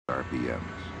RPMs.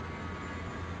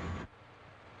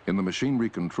 In the machinery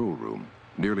control room,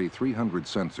 nearly 300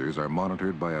 sensors are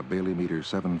monitored by a Baileymeter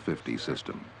 750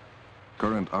 system.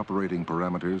 Current operating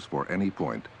parameters for any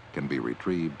point can be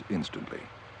retrieved instantly.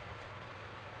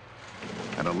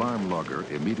 An alarm logger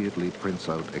immediately prints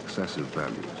out excessive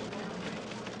values.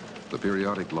 The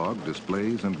periodic log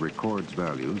displays and records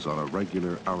values on a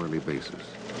regular hourly basis.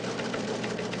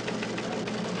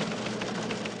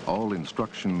 All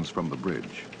instructions from the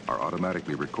bridge are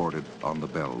automatically recorded on the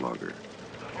bell logger.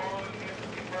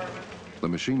 The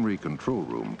machinery control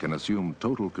room can assume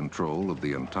total control of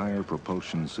the entire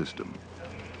propulsion system.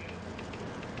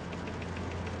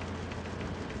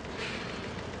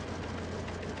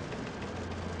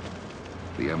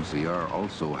 The MCR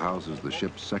also houses the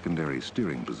ship's secondary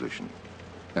steering position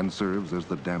and serves as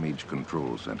the damage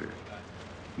control center.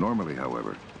 Normally,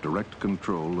 however, direct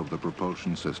control of the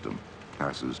propulsion system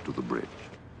passes to the bridge.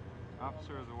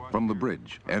 From the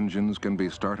bridge, engines can be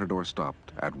started or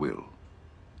stopped at will.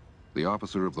 The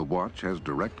officer of the watch has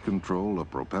direct control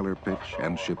of propeller pitch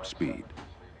and ship speed.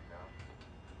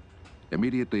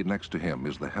 Immediately next to him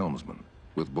is the helmsman,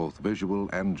 with both visual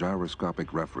and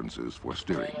gyroscopic references for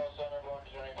steering.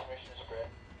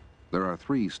 There are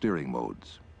 3 steering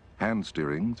modes: hand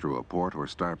steering through a port or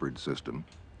starboard system,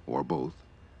 or both,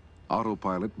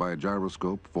 autopilot by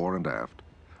gyroscope fore and aft,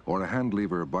 or a hand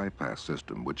lever bypass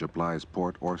system which applies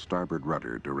port or starboard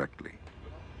rudder directly.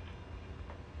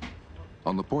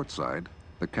 On the port side,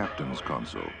 the captain's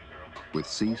console, with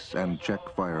cease and check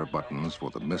fire buttons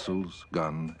for the missiles,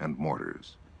 gun, and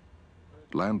mortars.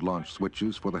 Land launch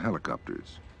switches for the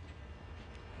helicopters.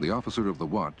 The officer of the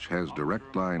watch has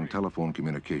direct line telephone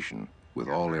communication with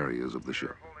all areas of the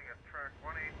ship. We're holding at track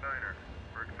 189er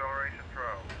for acceleration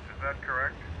throttle. Is that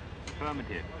correct?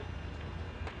 Affirmative.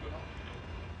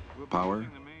 Power,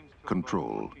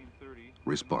 control,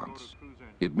 response.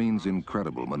 It means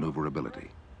incredible maneuverability.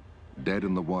 Dead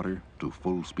in the water to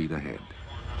full speed ahead.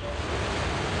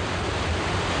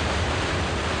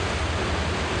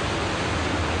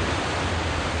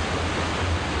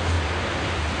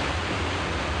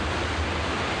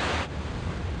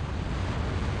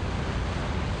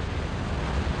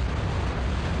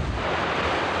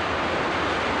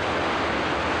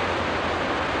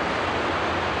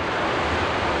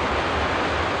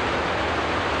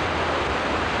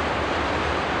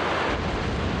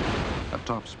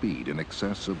 Top speed in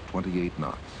excess of 28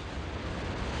 knots.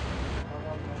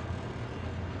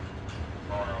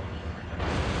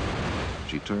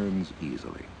 She turns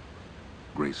easily,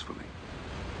 gracefully.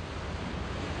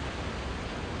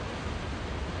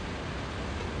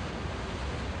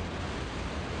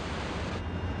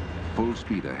 Full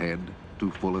speed ahead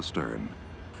to full astern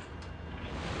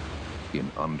in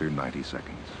under 90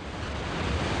 seconds.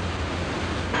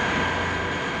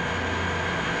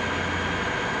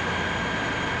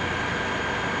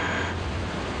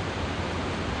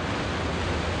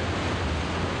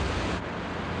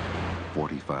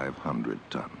 $4,500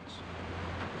 tons.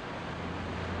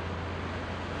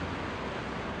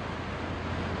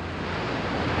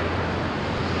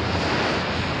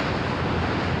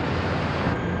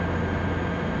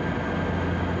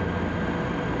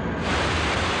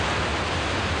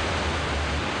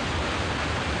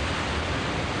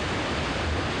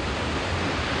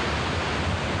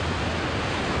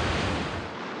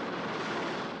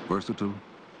 Versatile,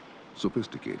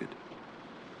 sophisticated.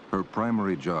 Her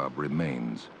primary job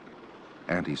remains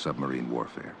anti-submarine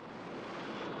warfare.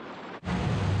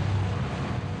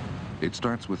 It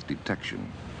starts with detection.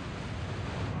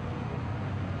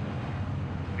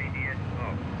 Immediate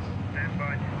off. Stand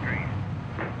by to stream.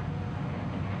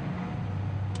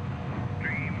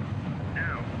 Stream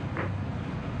now.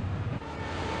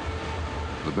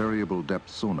 The variable depth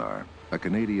sonar, a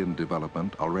Canadian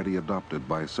development already adopted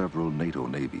by several NATO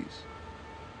navies.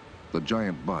 The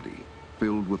giant body,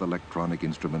 filled with electronic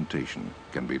instrumentation,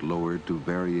 can be lowered to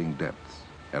varying depths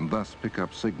and thus pick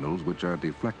up signals which are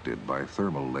deflected by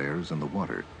thermal layers in the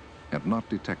water and not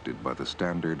detected by the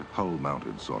standard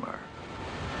hull-mounted sonar.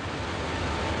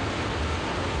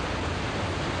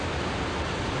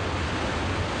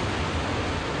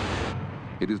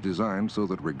 It is designed so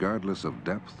that regardless of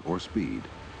depth or speed,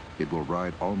 it will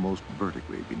ride almost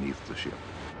vertically beneath the ship.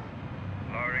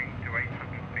 Lowering to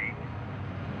 800 feet.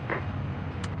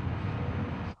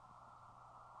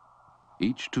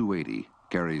 Each 280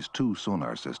 carries 2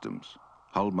 sonar systems,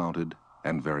 hull-mounted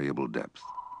and variable depth.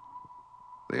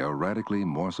 They are radically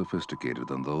more sophisticated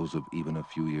than those of even a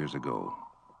few years ago.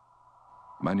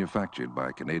 Manufactured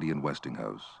by Canadian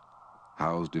Westinghouse,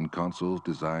 housed in consoles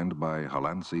designed by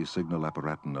Hollandse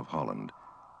Signalapparaten of Holland,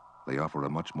 they offer a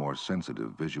much more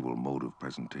sensitive visual mode of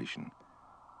presentation.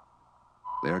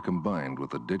 They are combined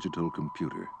with a digital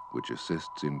computer which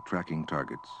assists in tracking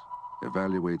targets,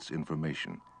 evaluates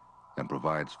information, and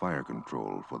provides fire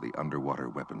control for the underwater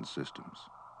weapons systems.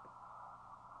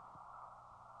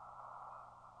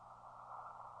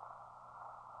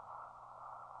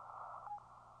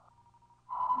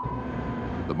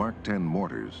 The Mark 10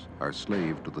 mortars are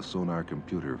slave to the Sonar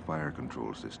computer fire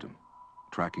control system,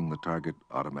 tracking the target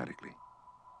automatically.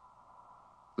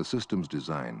 The system's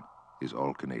design is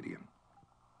all Canadian.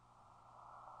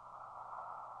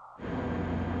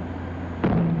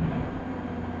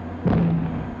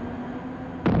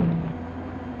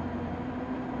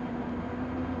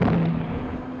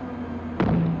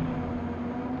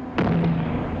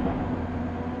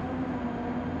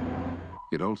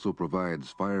 It also provides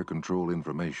fire control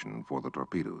information for the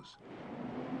torpedoes.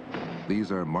 These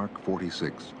are Mark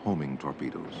 46 homing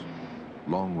torpedoes,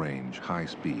 long-range,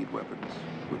 high-speed weapons,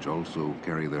 which also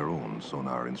carry their own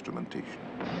sonar instrumentation.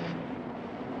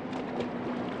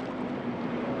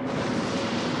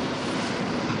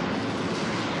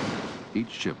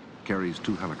 Each ship carries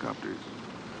 2 helicopters.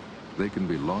 They can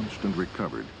be launched and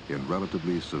recovered in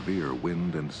relatively severe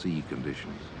wind and sea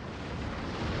conditions.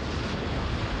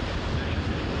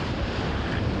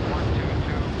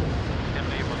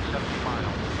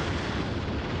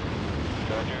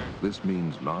 This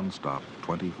means non-stop,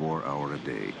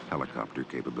 24-hour-a-day helicopter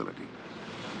capability.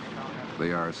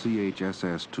 They are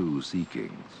CHSS-2 Sea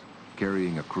Kings,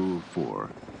 carrying a crew of 4,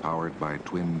 powered by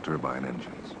twin turbine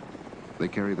engines. They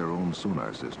carry their own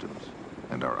sonar systems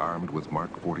and are armed with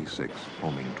Mark 46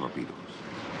 homing torpedoes.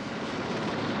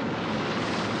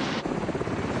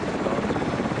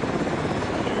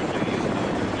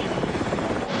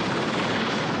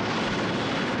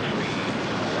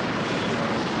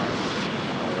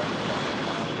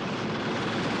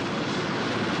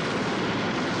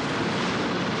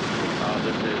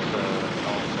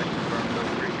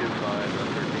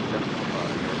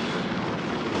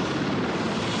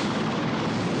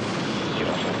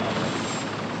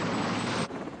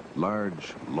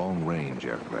 Large, long-range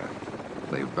aircraft,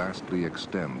 they vastly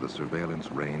extend the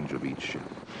surveillance range of each ship.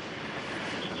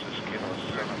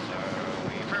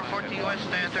 Firm 14 west,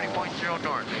 30.0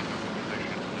 north.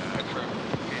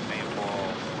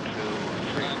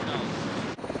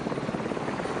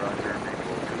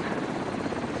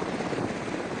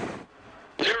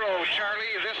 Zero,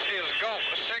 Charlie, this is Gulf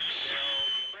 6.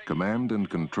 Command and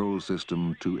Control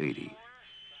System 280,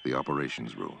 the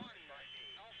operations room.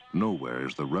 Nowhere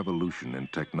is the revolution in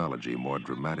technology more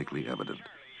dramatically evident.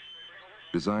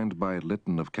 Designed by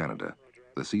Lytton of Canada,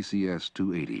 the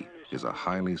CCS-280 is a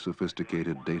highly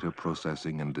sophisticated data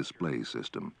processing and display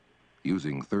system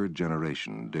using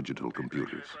third-generation digital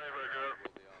computers.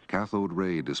 Cathode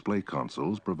ray display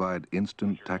consoles provide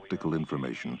instant tactical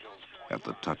information at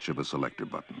the touch of a selector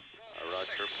button.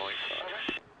 Roger, point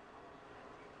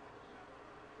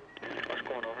 5. What's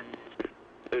going over?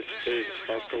 This is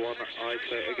Oscar 1, I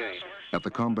clear again. At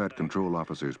the combat control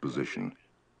officer's position,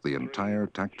 the entire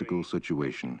tactical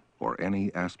situation, or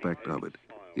any aspect of it,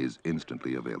 is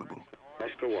instantly available.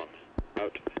 Oscar 1,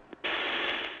 out.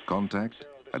 Contact,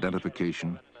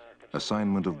 identification,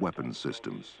 assignment of weapons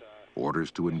systems,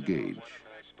 orders to engage,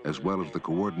 as well as the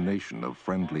coordination of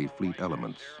friendly fleet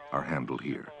elements are handled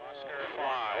here. Oscar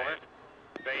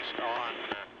 5, based on...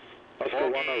 Oscar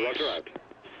 1, roger out.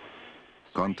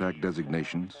 Contact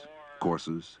designations,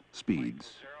 courses,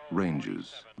 speeds,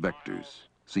 ranges, vectors,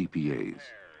 CPAs,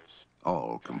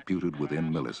 all computed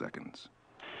within milliseconds.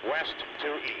 West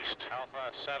to east.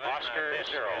 Alpha 7, Oscar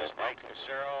 0, Mike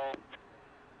 0,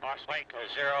 Mike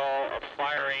 0,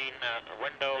 firing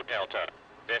window Delta.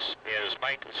 This is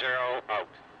Mike 0, out.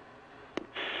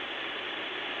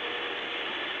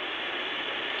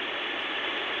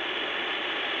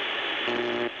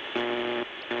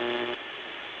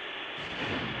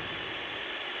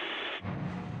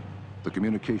 The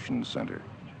Communications Center.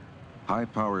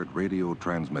 High-powered radio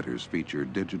transmitters feature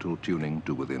digital tuning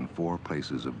to within 4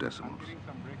 places of decimals.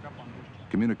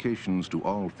 Communications to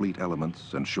all fleet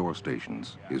elements and shore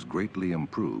stations is greatly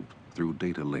improved through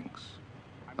data links,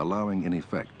 allowing, in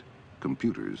effect,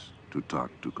 computers to talk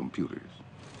to computers.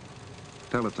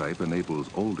 Teletype enables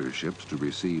older ships to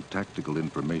receive tactical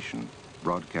information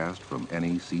broadcast from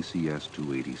any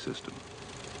CCS-280 system.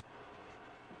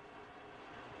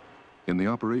 In the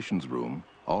operations room,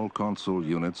 all console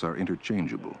units are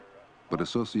interchangeable, but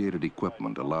associated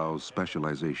equipment allows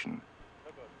specialization.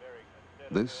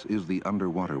 This is the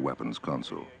underwater weapons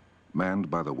console, manned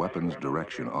by the weapons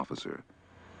direction officer.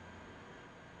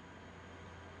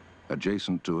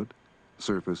 Adjacent to it,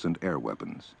 surface and air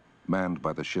weapons, manned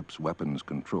by the ship's weapons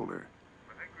controller.